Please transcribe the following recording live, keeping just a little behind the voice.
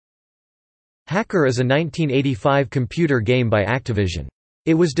Hacker is a 1985 computer game by Activision.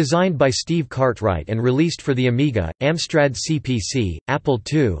 It was designed by Steve Cartwright and released for the Amiga, Amstrad CPC, Apple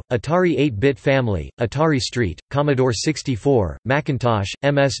II, Atari 8-bit family, Atari ST, Commodore 64, Macintosh,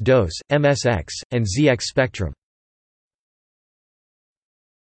 MS-DOS, MSX, and ZX Spectrum.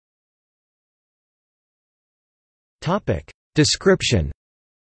 Description.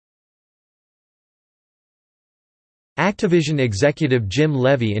 Activision executive Jim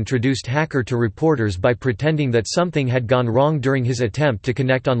Levy introduced Hacker to reporters by pretending that something had gone wrong during his attempt to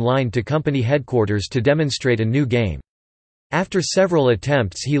connect online to company headquarters to demonstrate a new game. After several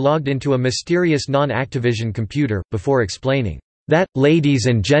attempts, he logged into a mysterious non-Activision computer, before explaining, "That, ladies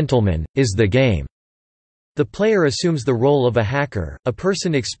and gentlemen, is the game." The player assumes the role of a hacker, a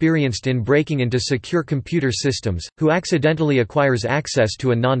person experienced in breaking into secure computer systems, who accidentally acquires access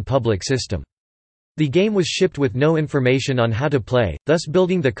to a non-public system. The game was shipped with no information on how to play, thus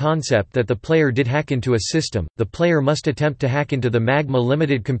building the concept that the player did hack into a system. The player must attempt to hack into the Magma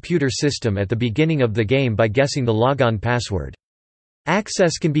Limited computer system at the beginning of the game by guessing the logon password.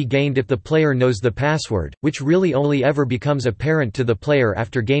 Access can be gained if the player knows the password, which really only ever becomes apparent to the player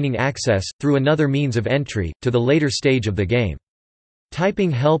after gaining access, through another means of entry, to the later stage of the game.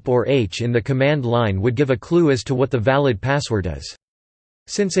 Typing help or H in the command line would give a clue as to what the valid password is.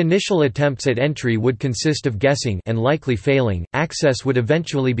 Since initial attempts at entry would consist of guessing and likely failing, access would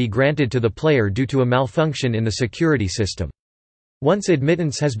eventually be granted to the player due to a malfunction in the security system. Once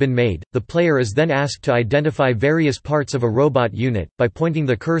admittance has been made, the player is then asked to identify various parts of a robot unit, by pointing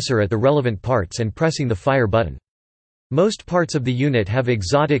the cursor at the relevant parts and pressing the fire button. Most parts of the unit have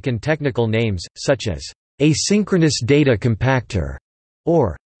exotic and technical names, such as asynchronous data compactor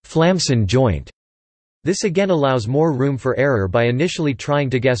or Flamson joint. This again allows more room for error by initially trying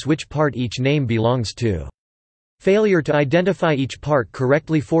to guess which part each name belongs to. Failure to identify each part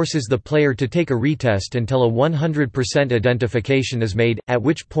correctly forces the player to take a retest until a 100% identification is made, at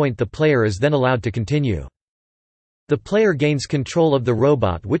which point the player is then allowed to continue. The player gains control of the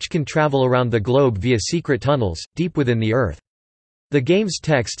robot, which can travel around the globe via secret tunnels, deep within the Earth. The game's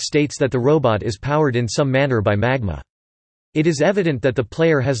text states that the robot is powered in some manner by magma. It is evident that the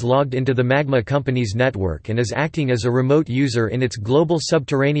player has logged into the Magma company's network and is acting as a remote user in its global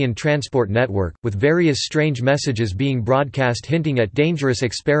subterranean transport network, with various strange messages being broadcast hinting at dangerous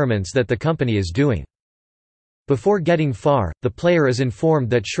experiments that the company is doing. Before getting far, the player is informed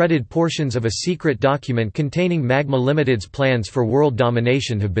that shredded portions of a secret document containing Magma Limited's plans for world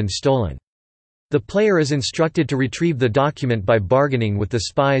domination have been stolen. The player is instructed to retrieve the document by bargaining with the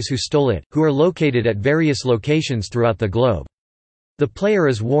spies who stole it, who are located at various locations throughout the globe. The player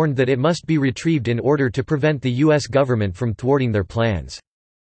is warned that it must be retrieved in order to prevent the U.S. government from thwarting their plans.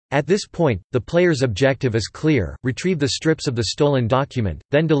 At this point, the player's objective is clear: retrieve the strips of the stolen document,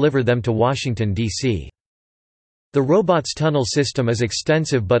 then deliver them to Washington, D.C. The robot's tunnel system is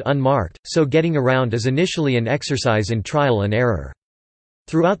extensive but unmarked, so getting around is initially an exercise in trial and error.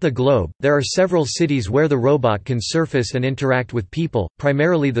 Throughout the globe, there are several cities where the robot can surface and interact with people,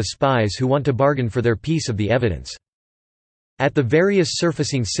 primarily the spies who want to bargain for their piece of the evidence. At the various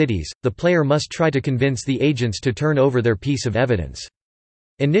surfacing cities, the player must try to convince the agents to turn over their piece of evidence.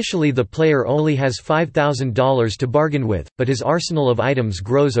 Initially, the player only has $5,000 to bargain with, but his arsenal of items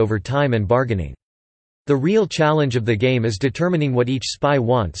grows over time and bargaining. The real challenge of the game is determining what each spy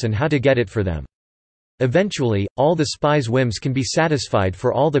wants and how to get it for them. Eventually, all the spy's whims can be satisfied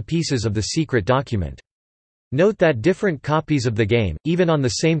for all the pieces of the secret document. Note that different copies of the game, even on the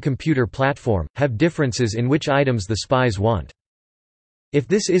same computer platform, have differences in which items the spies want. If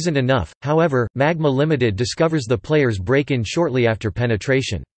this isn't enough, however, Magma Limited discovers the player's break-in shortly after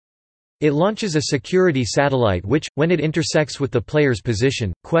penetration. It launches a security satellite which, when it intersects with the player's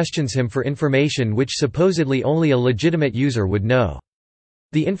position, questions him for information which supposedly only a legitimate user would know.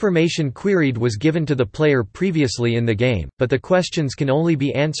 The information queried was given to the player previously in the game, but the questions can only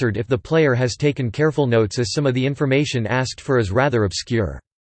be answered if the player has taken careful notes, as some of the information asked for is rather obscure.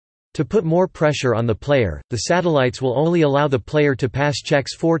 To put more pressure on the player, the satellites will only allow the player to pass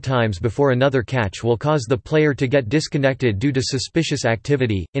checks 4 times before another catch will cause the player to get disconnected due to suspicious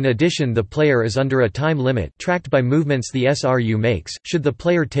activity. In addition, the player is under a time limit tracked by movements the SRU makes. Should the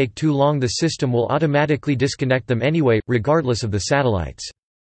player take too long, the system will automatically disconnect them anyway, regardless of the satellites.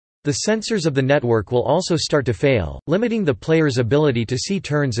 The sensors of the network will also start to fail, limiting the player's ability to see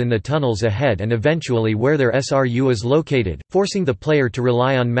turns in the tunnels ahead and eventually where their SRU is located, forcing the player to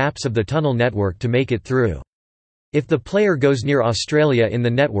rely on maps of the tunnel network to make it through. If the player goes near Australia in the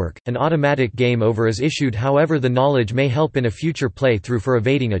network, an automatic game over is issued. However, the knowledge may help in a future playthrough for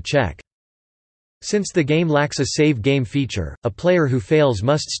evading a check. Since the game lacks a save game feature, a player who fails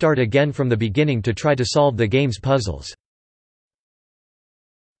must start again from the beginning to try to solve the game's puzzles.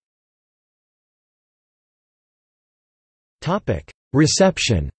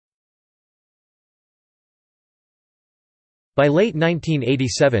 Reception. By late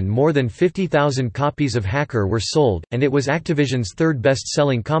 1987, more than 50,000 copies of Hacker were sold, and it was Activision's third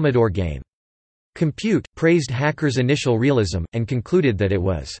best-selling Commodore game. Compute praised Hacker's initial realism, and concluded that it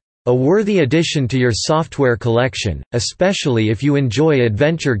was a worthy addition to your software collection, especially if you enjoy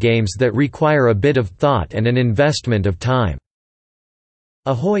adventure games that require a bit of thought and an investment of time.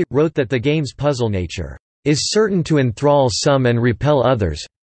 Ahoy wrote that the game's puzzle nature is certain to enthrall some and repel others.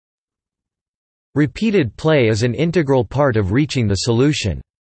 Repeated play is an integral part of reaching the solution.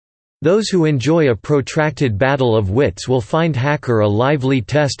 Those who enjoy a protracted battle of wits will find Hacker a lively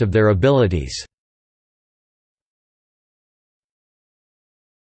test of their abilities.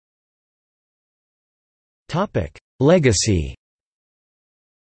 Legacy.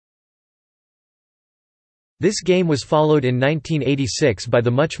 This game was followed in 1986 by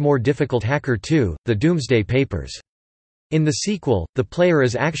the much more difficult Hacker 2, The Doomsday Papers. In the sequel, the player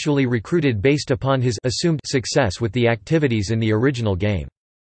is actually recruited based upon his assumed success with the activities in the original game.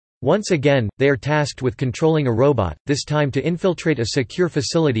 Once again, they are tasked with controlling a robot, this time to infiltrate a secure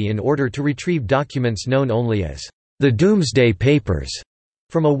facility in order to retrieve documents known only as the Doomsday Papers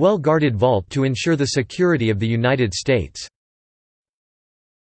from a well-guarded vault to ensure the security of the United States.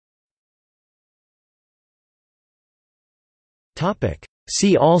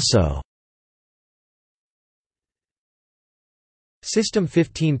 See also: System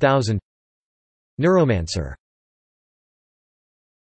 15000, Neuromancer.